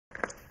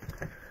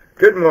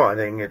Good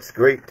morning. It's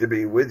great to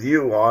be with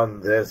you on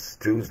this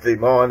Tuesday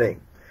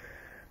morning.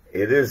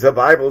 It is a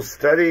Bible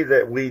study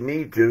that we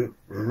need to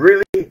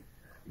really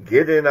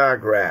get in our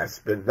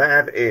grasp, and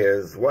that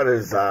is, what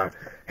is our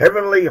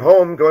heavenly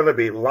home going to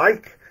be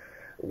like?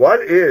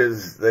 What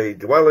is the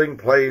dwelling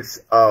place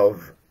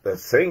of the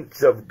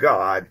saints of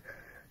God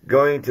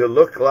going to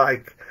look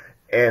like?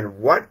 And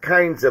what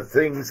kinds of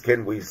things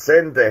can we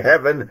send to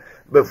heaven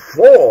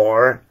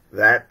before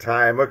that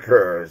time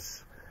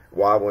occurs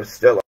while we're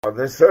still on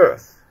this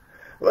earth?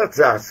 Let's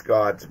ask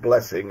God's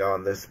blessing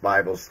on this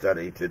Bible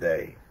study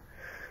today.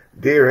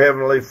 Dear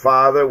Heavenly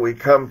Father, we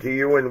come to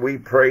you and we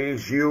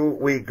praise you,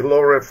 we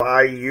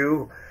glorify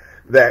you,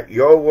 that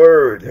your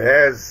word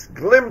has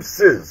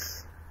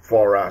glimpses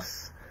for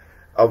us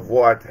of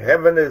what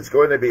heaven is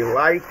going to be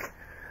like,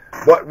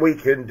 what we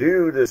can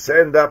do to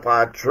send up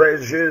our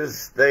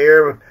treasures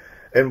there,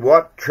 and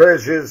what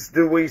treasures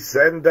do we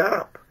send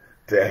up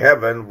to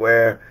heaven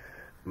where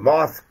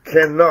moth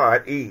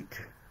cannot eat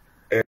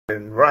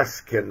and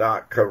rust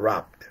cannot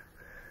corrupt.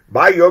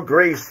 By your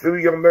grace,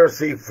 through your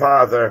mercy,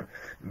 Father,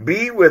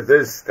 be with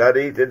this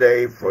study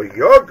today for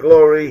your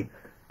glory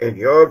and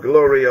your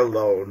glory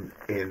alone.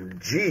 In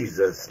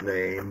Jesus'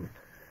 name,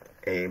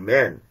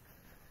 amen.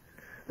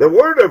 The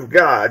Word of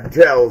God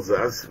tells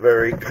us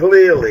very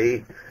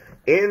clearly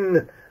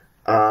in,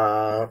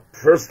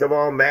 first of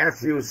all,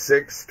 Matthew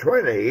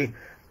 6:20,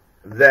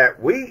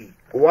 that we,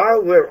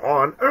 while we're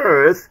on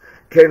earth,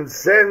 can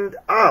send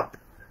up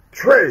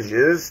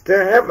treasures to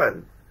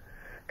heaven.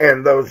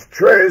 And those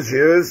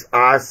treasures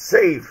are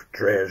safe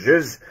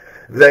treasures.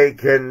 They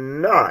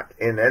cannot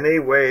in any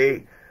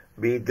way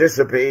be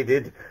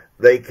dissipated.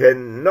 They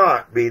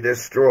cannot be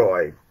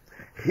destroyed.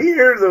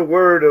 Hear the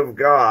word of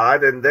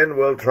God, and then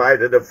we'll try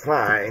to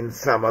define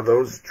some of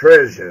those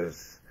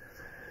treasures.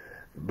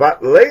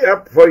 But lay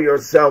up for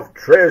yourself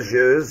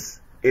treasures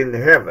in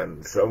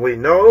heaven. So we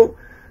know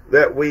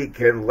that we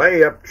can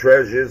lay up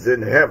treasures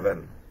in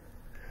heaven,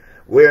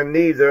 where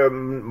neither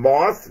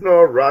moth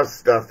nor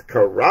rust doth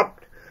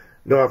corrupt,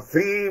 nor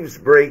thieves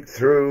break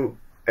through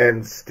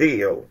and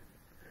steal.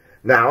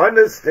 Now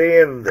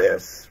understand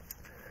this.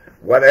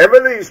 Whatever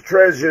these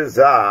treasures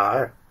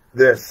are,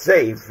 they're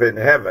safe in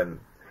heaven.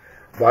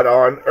 But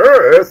on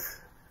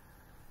earth,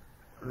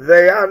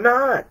 they are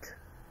not.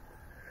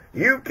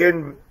 You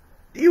can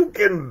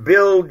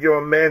build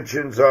your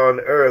mansions on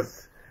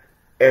earth,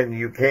 and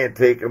you can't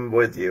take them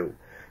with you.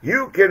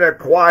 You can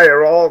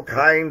acquire all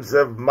kinds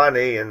of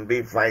money and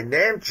be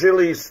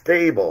financially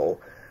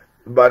stable,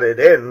 but it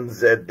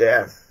ends at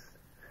death.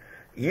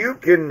 You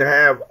can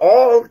have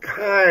all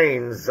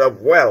kinds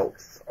of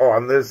wealth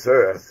on this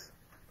earth.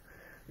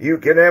 You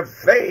can have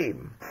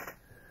fame,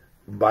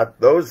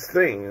 but those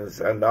things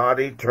are not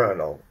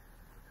eternal.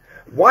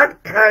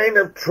 What kind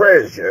of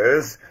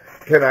treasures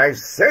can I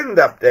send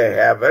up to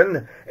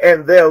heaven,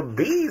 and they'll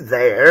be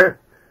there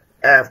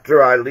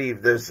after I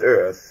leave this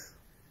earth?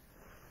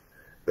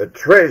 The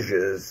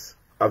treasures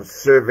of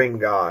serving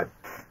God.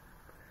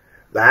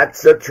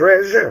 That's a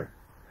treasure.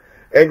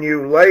 And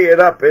you lay it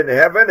up in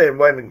heaven, and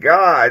when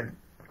God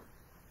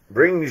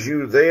brings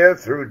you there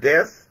through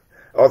death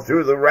or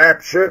through the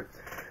rapture,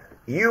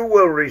 you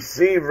will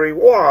receive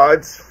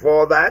rewards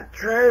for that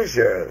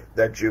treasure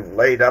that you've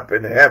laid up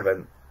in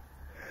heaven.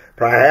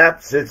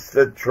 Perhaps it's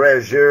the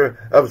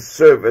treasure of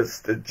service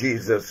to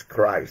Jesus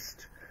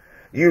Christ.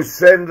 You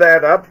send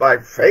that up by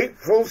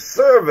faithful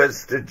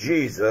service to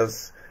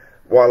Jesus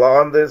while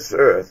on this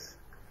earth.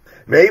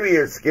 Maybe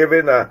it's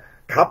giving a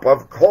cup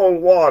of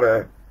cold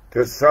water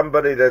to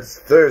somebody that's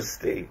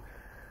thirsty,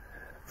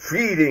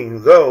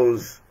 feeding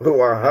those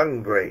who are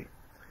hungry.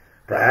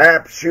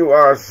 Perhaps you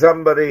are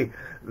somebody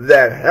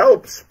that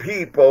helps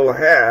people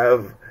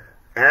have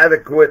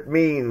adequate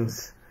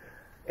means,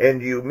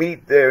 and you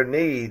meet their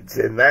needs,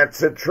 and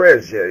that's a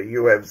treasure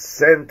you have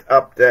sent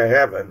up to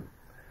heaven.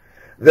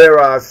 There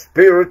are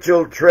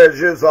spiritual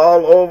treasures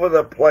all over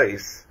the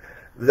place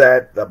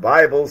that the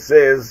Bible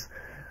says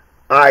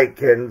I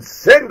can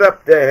send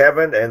up to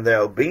heaven, and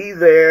they'll be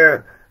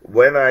there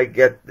when I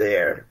get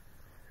there.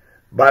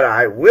 But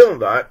I will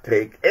not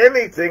take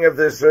anything of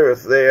this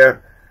earth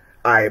there.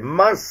 I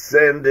must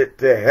send it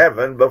to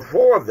heaven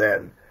before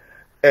then.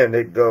 And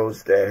it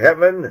goes to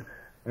heaven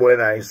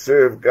when I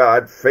serve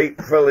God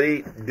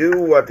faithfully,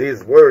 do what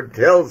His Word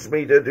tells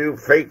me to do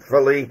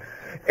faithfully,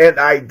 and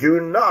I do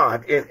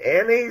not in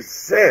any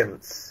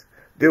sense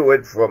do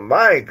it for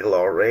my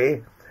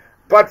glory,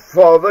 but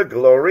for the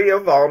glory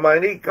of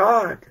Almighty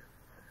God.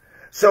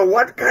 So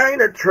what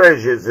kind of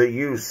treasures are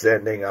you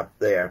sending up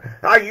there?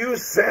 Are you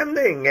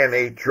sending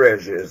any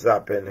treasures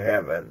up in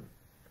heaven?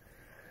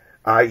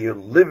 Are you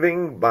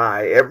living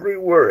by every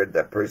word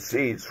that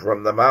proceeds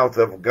from the mouth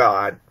of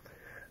God?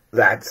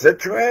 That's a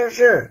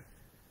treasure.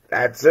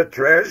 That's a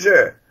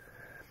treasure.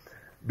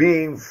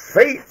 Being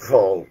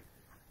faithful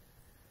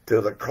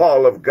to the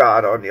call of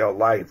God on your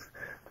life,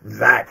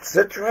 that's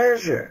a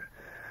treasure.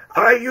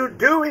 Are you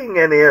doing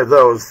any of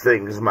those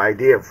things, my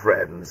dear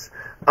friends?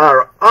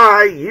 Or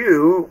are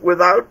you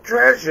without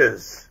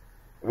treasures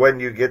when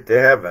you get to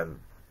heaven?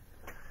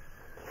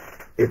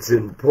 It's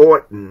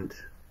important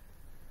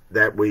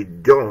that we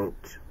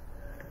don't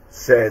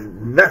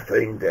send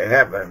nothing to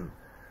heaven,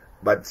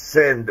 but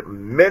send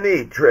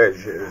many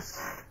treasures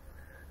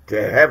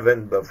to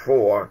heaven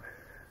before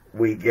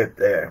we get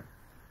there.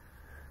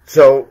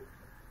 So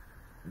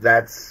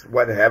that's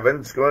what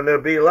heaven's going to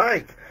be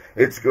like.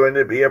 It's going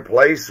to be a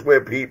place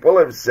where people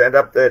have set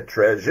up their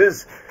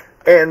treasures,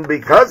 and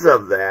because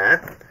of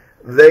that,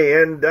 they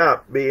end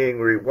up being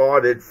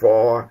rewarded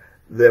for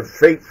their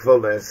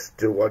faithfulness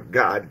to what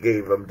God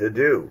gave them to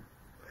do.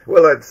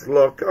 Well, let's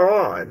look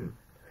on.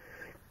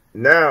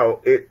 Now,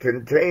 it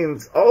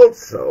contains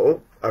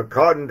also,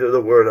 according to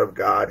the Word of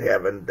God,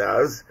 heaven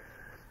does,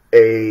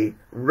 a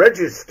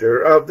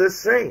register of the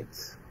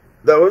saints,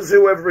 those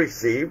who have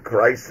received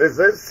Christ as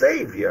their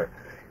Savior.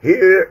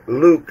 Here,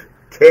 Luke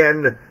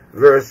 10,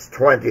 verse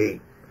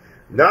 20.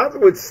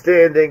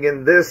 Notwithstanding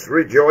in this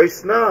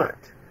rejoice not,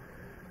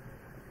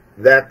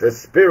 that the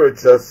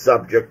spirits are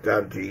subject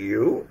unto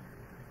you,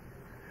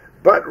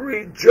 but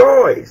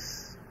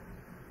rejoice,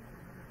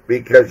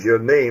 because your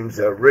names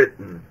are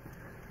written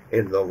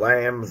in the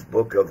Lamb's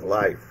book of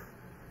life.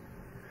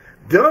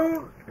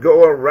 Don't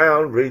go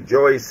around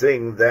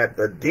rejoicing that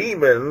the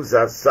demons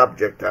are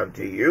subject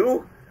unto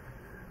you,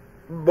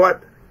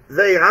 but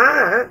they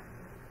are.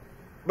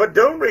 But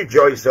don't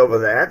rejoice over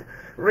that.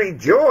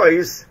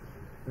 Rejoice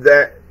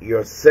that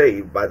you're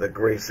saved by the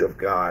grace of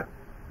God.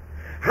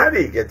 How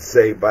do you get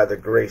saved by the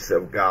grace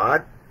of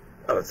God?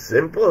 Well, it's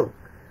simple.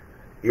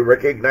 You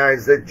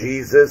recognize that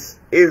Jesus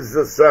is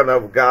the Son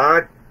of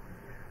God,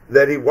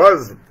 that he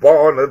was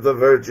born of the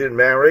Virgin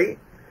Mary,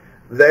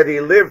 that he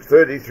lived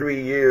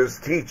 33 years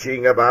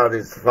teaching about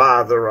his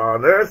Father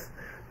on earth,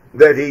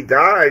 that he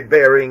died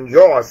bearing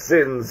your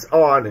sins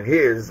on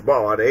his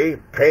body,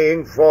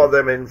 paying for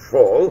them in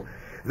full,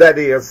 that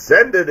he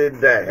ascended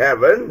into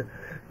heaven,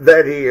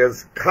 that he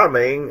is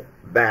coming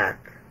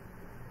back.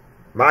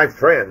 My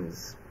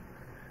friends,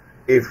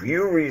 if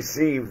you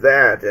receive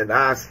that and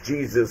ask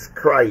Jesus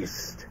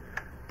Christ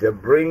to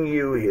bring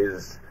you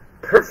his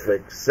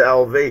perfect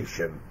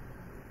salvation,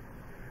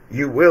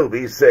 you will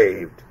be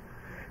saved.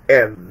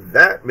 And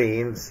that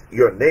means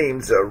your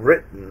names are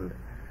written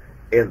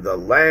in the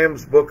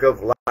Lamb's book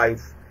of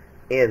life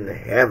in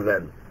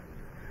heaven.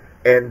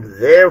 And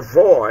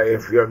therefore,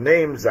 if your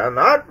names are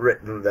not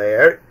written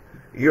there,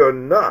 you're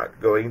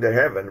not going to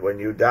heaven when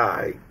you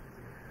die.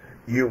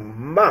 You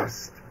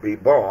must be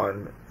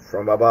born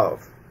from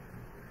above.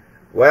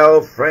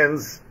 Well,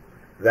 friends,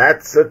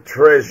 that's a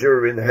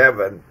treasure in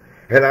heaven,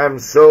 and I'm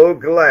so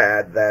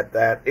glad that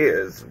that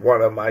is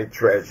one of my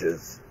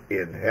treasures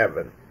in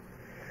heaven.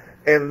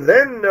 And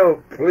then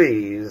note,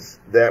 please,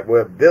 that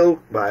we're built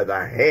by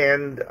the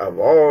hand of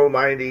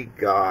Almighty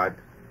God.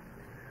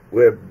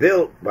 We're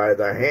built by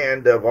the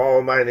hand of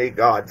Almighty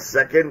God.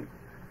 2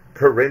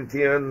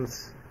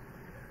 Corinthians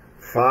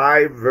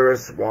 5,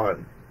 verse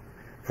 1.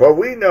 For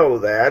we know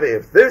that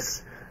if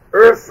this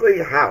earthly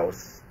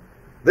house,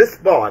 this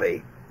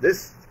body,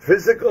 this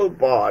physical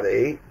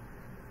body,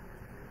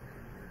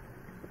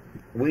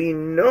 we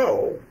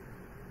know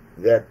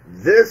that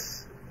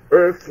this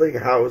earthly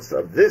house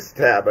of this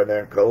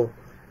tabernacle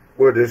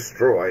were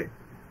destroyed.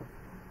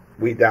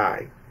 We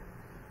die.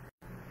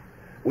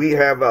 We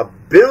have a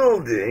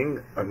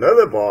building,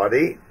 another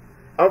body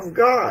of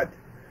God,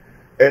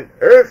 an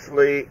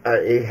earthly,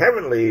 a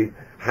heavenly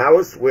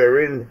house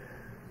wherein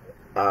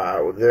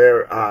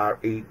there are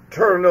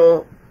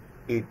eternal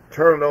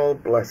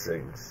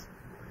blessings.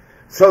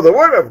 So the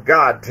Word of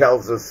God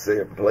tells us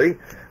simply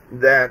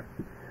that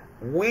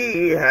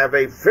we have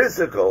a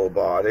physical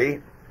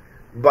body,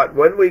 but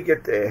when we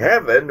get to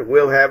heaven,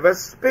 we'll have a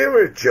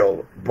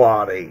spiritual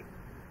body.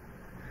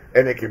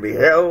 And it can be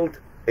held,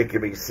 it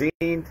can be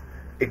seen,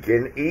 it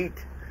can eat,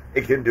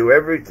 it can do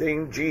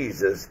everything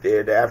Jesus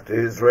did after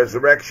his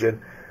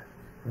resurrection.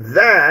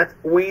 That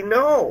we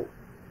know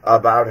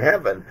about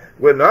heaven.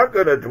 We're not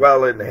going to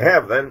dwell in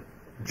heaven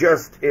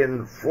just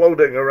in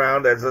floating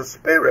around as a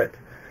spirit.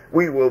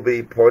 We will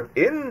be put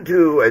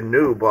into a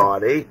new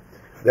body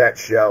that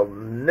shall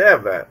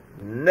never,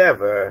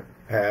 never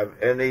have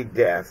any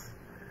death.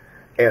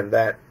 And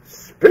that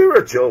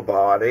spiritual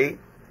body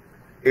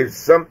is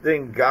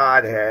something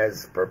God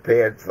has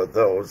prepared for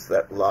those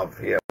that love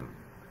him.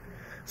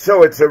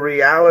 So it's a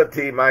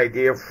reality, my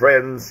dear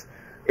friends.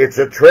 It's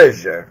a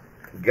treasure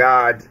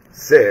God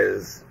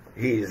says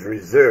he's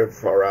reserved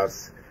for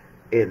us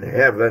in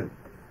heaven.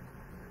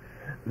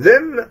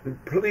 Then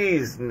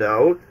please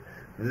note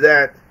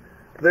that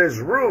there's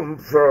room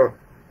for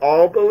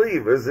all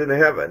believers in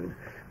heaven.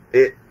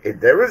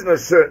 There isn't a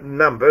certain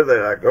number that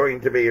are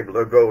going to be able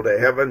to go to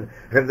heaven,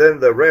 and then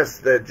the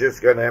rest they're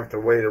just going to have to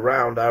wait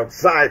around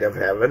outside of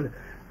heaven.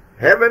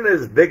 Heaven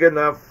is big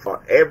enough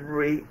for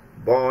every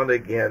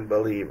born-again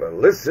believer.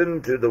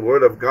 Listen to the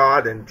Word of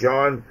God in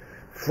John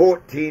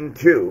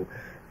 14:2.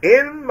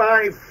 In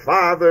my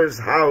Father's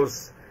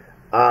house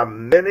are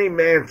many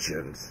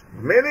mansions,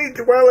 many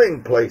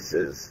dwelling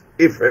places.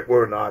 If it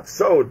were not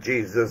so,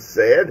 Jesus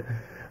said,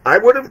 I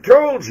would have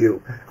told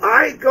you,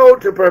 I go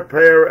to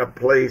prepare a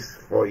place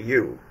for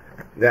you.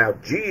 Now,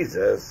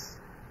 Jesus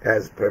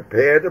has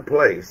prepared a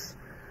place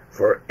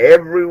for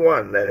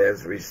everyone that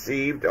has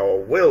received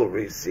or will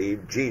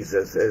receive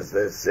Jesus as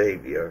their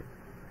Savior.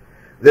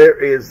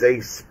 There is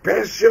a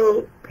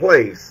special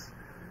place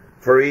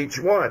for each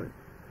one.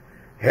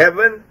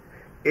 Heaven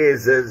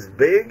is as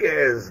big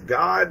as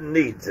God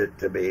needs it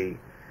to be.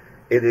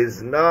 It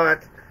is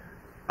not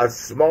a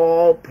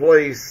small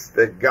place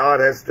that God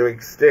has to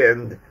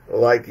extend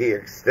like he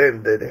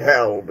extended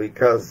hell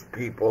because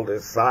people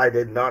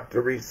decided not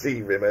to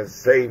receive him as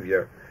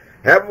Savior.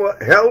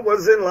 Hell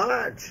was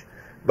enlarged,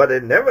 but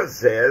it never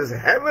says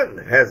heaven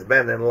has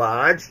been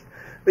enlarged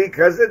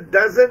because it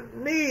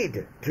doesn't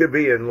need to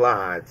be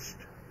enlarged.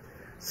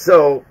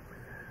 So,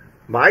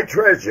 my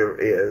treasure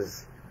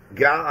is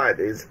God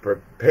is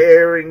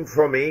preparing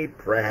for me,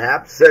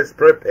 perhaps has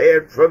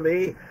prepared for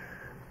me,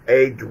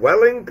 a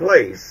dwelling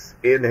place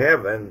in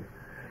heaven,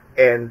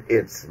 and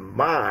it's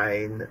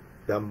mine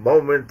the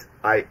moment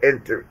I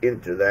enter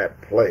into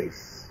that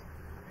place.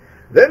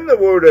 Then the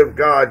Word of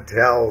God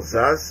tells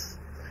us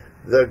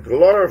the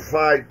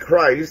glorified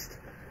Christ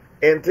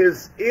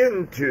enters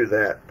into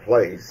that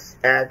place.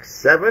 Acts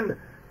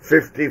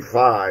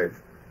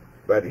 7:55.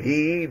 But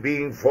he,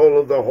 being full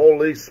of the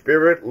Holy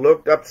Spirit,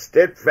 looked up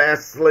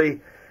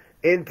steadfastly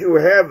into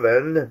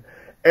heaven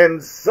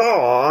and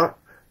saw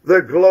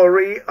the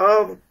glory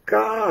of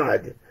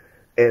God,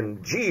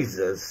 and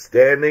Jesus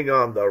standing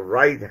on the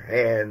right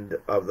hand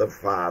of the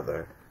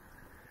Father.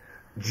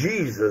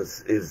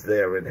 Jesus is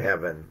there in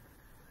heaven.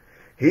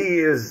 He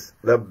is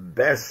the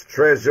best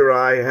treasure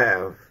I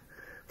have,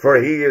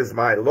 for he is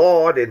my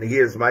Lord, and he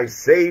is my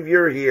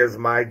Savior, he is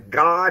my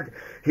God,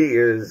 he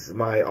is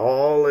my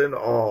all in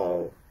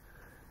all.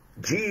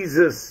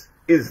 Jesus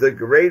is the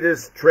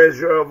greatest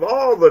treasure of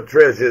all the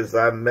treasures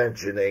I'm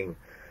mentioning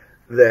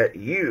that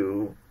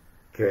you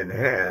can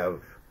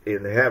have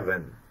in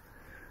heaven,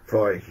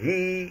 for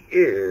he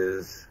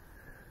is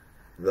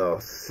the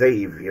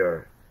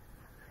Savior.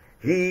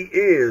 He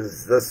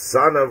is the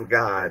Son of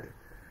God.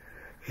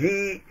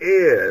 He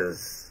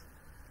is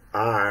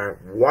our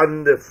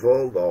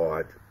wonderful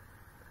Lord.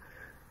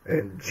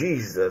 And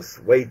Jesus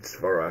waits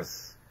for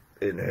us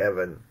in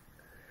heaven.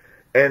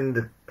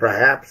 And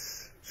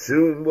perhaps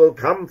soon will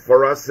come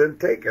for us and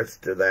take us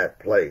to that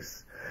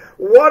place.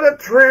 What a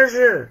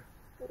treasure!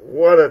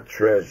 What a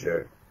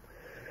treasure.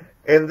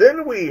 And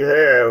then we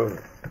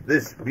have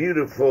this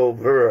beautiful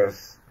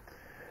verse,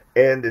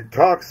 and it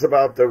talks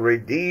about the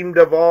redeemed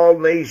of all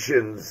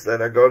nations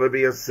that are going to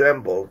be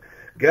assembled.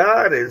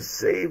 God is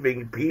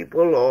saving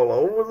people all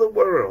over the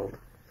world.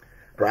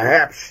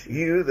 Perhaps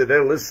you that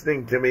are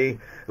listening to me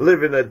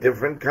live in a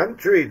different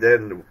country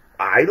than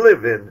I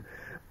live in,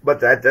 but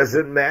that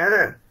doesn't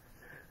matter.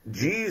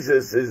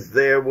 Jesus is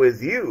there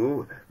with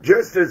you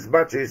just as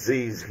much as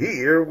he's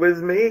here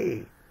with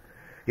me.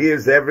 He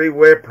is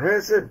everywhere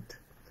present,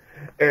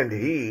 and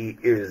he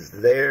is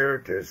there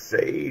to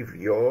save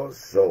your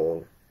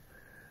soul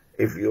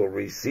if you'll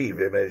receive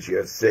him as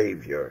your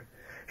Savior.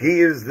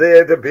 He is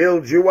there to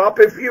build you up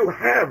if you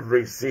have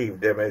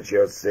received him as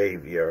your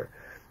Savior,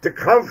 to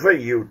comfort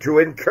you, to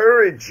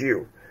encourage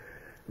you.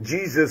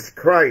 Jesus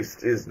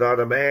Christ is not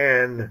a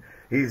man.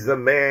 He's the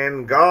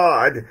man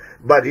God,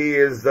 but he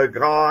is the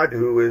God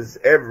who is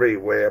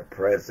everywhere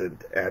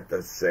present at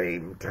the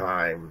same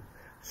time.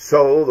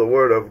 So the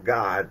Word of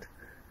God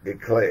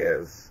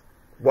declares,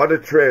 what a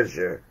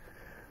treasure.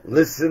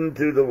 Listen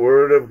to the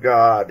Word of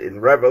God in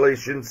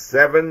Revelation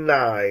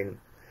 7:9.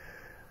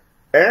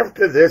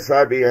 After this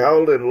I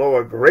beheld, and lo,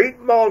 a great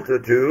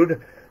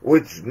multitude,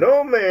 which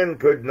no man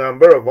could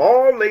number, of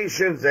all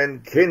nations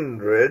and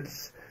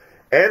kindreds,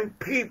 and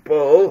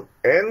people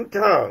and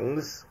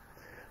tongues,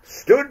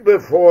 stood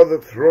before the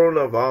throne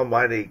of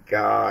Almighty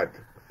God,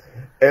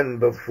 and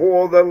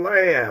before the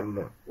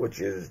Lamb,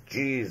 which is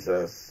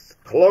Jesus,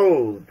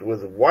 clothed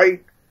with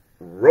white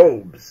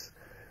robes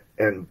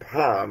and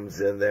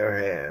palms in their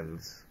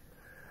hands.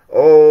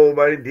 Oh,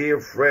 my dear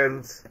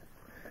friends,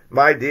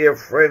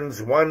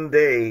 one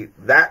day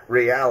that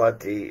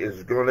reality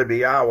is going to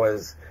be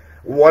ours.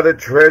 What a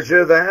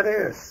treasure that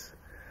is.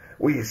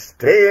 We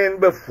stand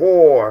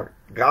before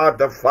God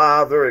the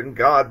Father and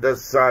God the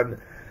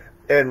Son,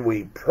 and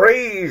we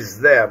praise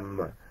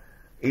them,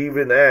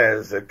 even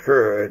as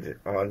occurred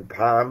on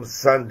Palm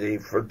Sunday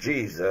for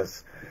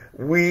Jesus.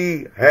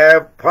 We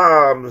have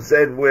palms,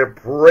 and we're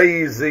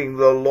praising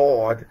the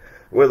Lord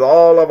with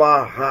all of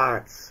our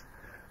hearts.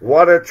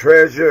 What a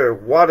treasure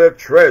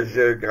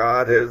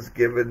God has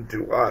given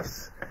to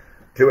us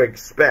to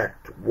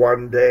expect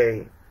one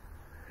day.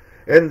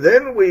 And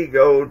then we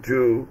go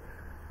to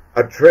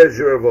a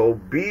treasure of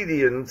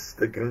obedience,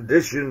 the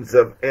conditions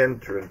of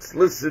entrance.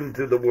 Listen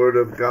to the Word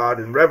of God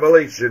in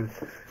Revelation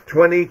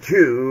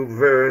 22,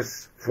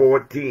 verse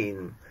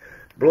 14.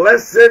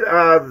 Blessed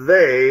are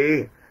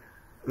they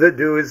that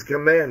do his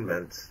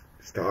commandments.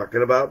 It's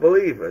talking about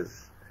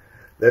believers.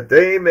 That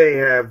they may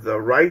have the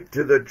right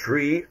to the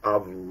tree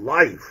of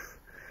life,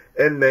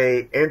 and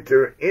may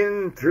enter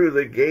in through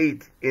the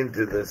gate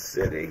into the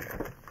city.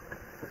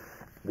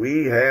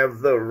 We have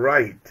the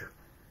right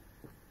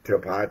to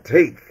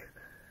partake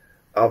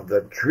of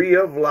the tree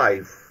of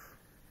life.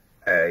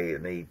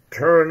 An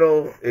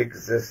eternal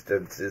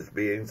existence is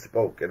being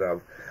spoken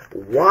of.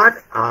 What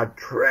a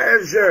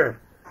treasure!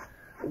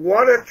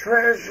 What a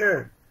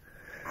treasure!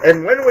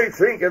 And when we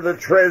think of the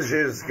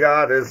treasures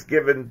God has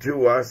given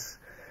to us,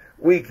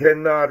 we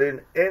cannot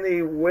in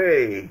any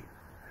way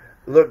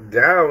look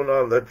down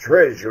on the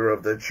treasure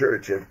of the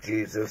Church of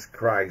Jesus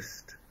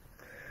Christ.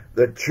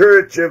 The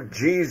Church of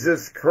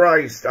Jesus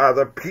Christ are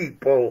the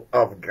people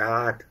of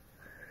God.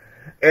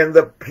 And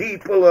the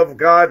people of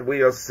God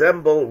we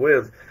assemble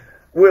with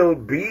will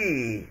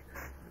be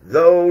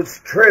those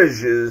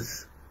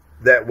treasures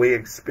that we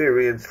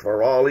experience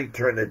for all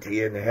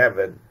eternity in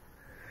heaven.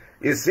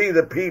 You see,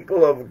 the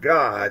people of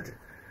God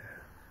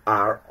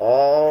are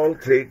all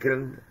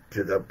taken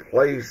to the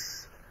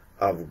place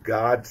of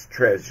God's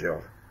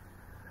treasure.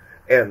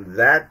 And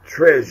that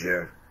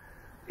treasure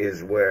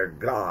is where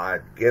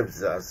God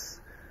gives us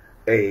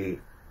a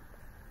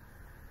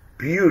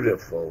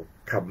beautiful,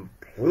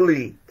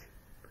 complete,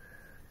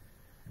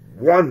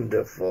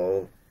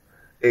 wonderful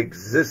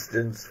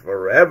existence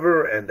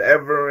forever and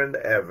ever and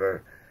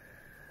ever,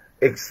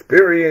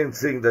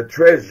 experiencing the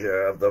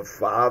treasure of the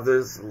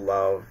Father's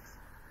love.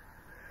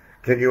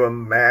 Can you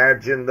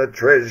imagine the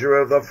treasure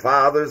of the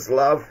Father's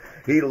love?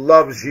 He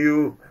loves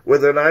you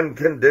with an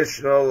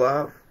unconditional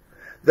love.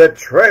 The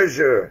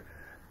treasure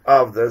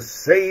of the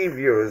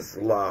Savior's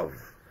love,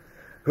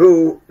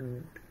 who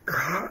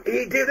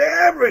He did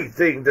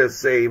everything to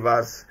save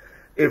us.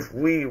 If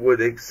we would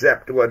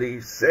accept what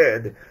He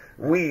said,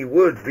 we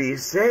would be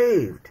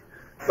saved.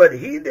 But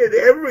He did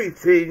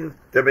everything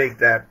to make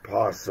that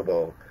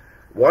possible.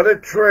 What a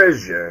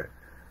treasure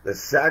the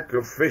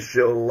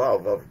sacrificial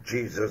love of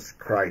Jesus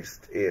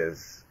Christ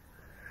is.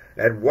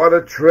 And what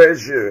a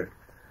treasure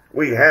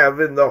we have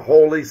in the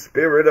Holy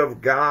Spirit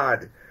of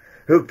God,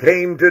 who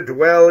came to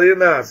dwell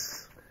in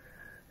us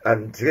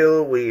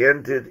until we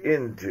entered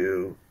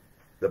into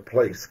the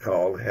place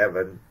called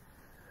heaven.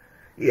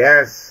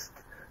 Yes,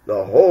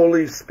 the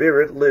Holy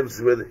Spirit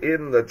lives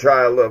within the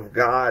child of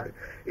God.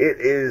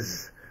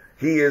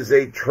 He is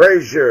a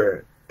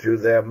treasure to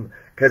them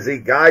because He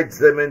guides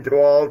them into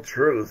all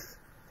truth.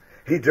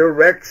 He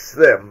directs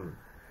them.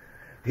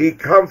 He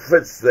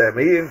comforts them.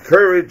 He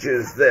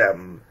encourages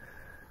them.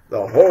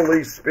 The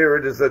Holy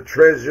Spirit is a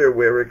treasure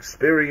we're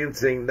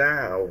experiencing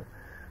now,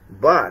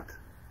 but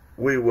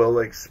we will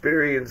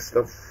experience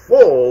the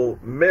full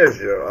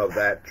measure of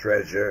that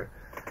treasure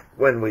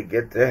when we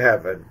get to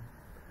heaven.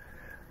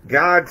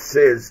 God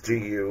says to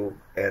you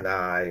and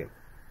I,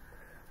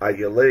 are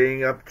you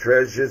laying up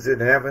treasures in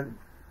heaven?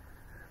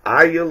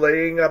 Are you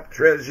laying up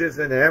treasures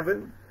in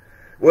heaven?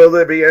 Will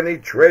there be any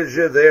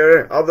treasure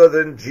there other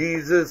than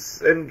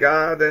Jesus and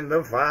God and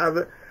the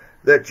Father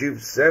that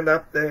you've sent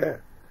up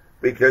there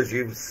because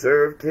you've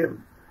served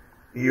Him?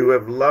 You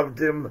have loved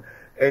Him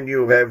and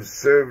you have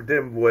served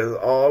Him with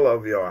all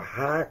of your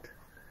heart.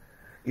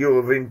 You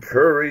have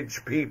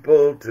encouraged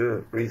people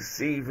to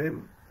receive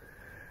Him.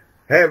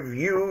 Have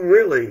you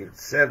really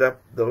sent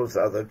up those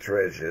other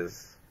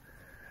treasures?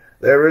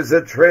 There is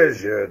a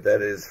treasure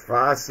that is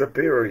far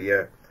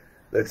superior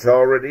that's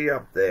already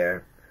up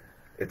there.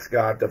 It's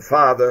God the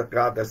Father,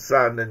 God the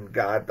Son, and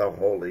God the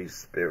Holy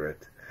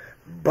Spirit.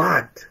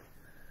 But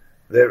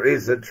there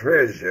is a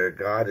treasure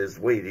God is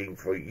waiting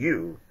for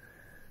you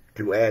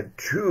to add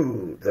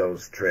to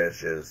those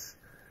treasures,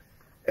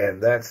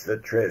 and that's the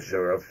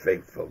treasure of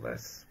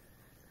faithfulness.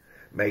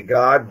 May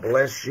God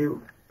bless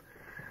you,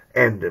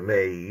 and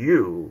may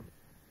you,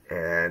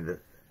 and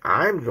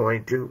I'm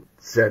going to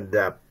send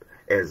up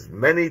as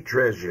many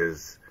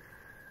treasures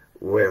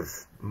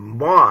with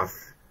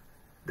moth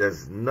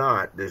does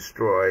not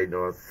destroy,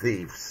 nor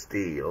thief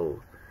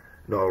steal,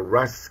 nor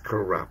rust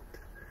corrupt.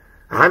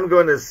 I'm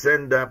going to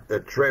send up the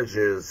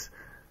treasures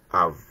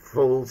of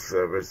full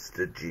service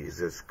to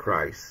Jesus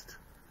Christ.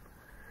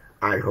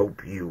 I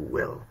hope you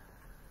will.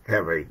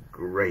 Have a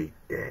great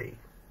day.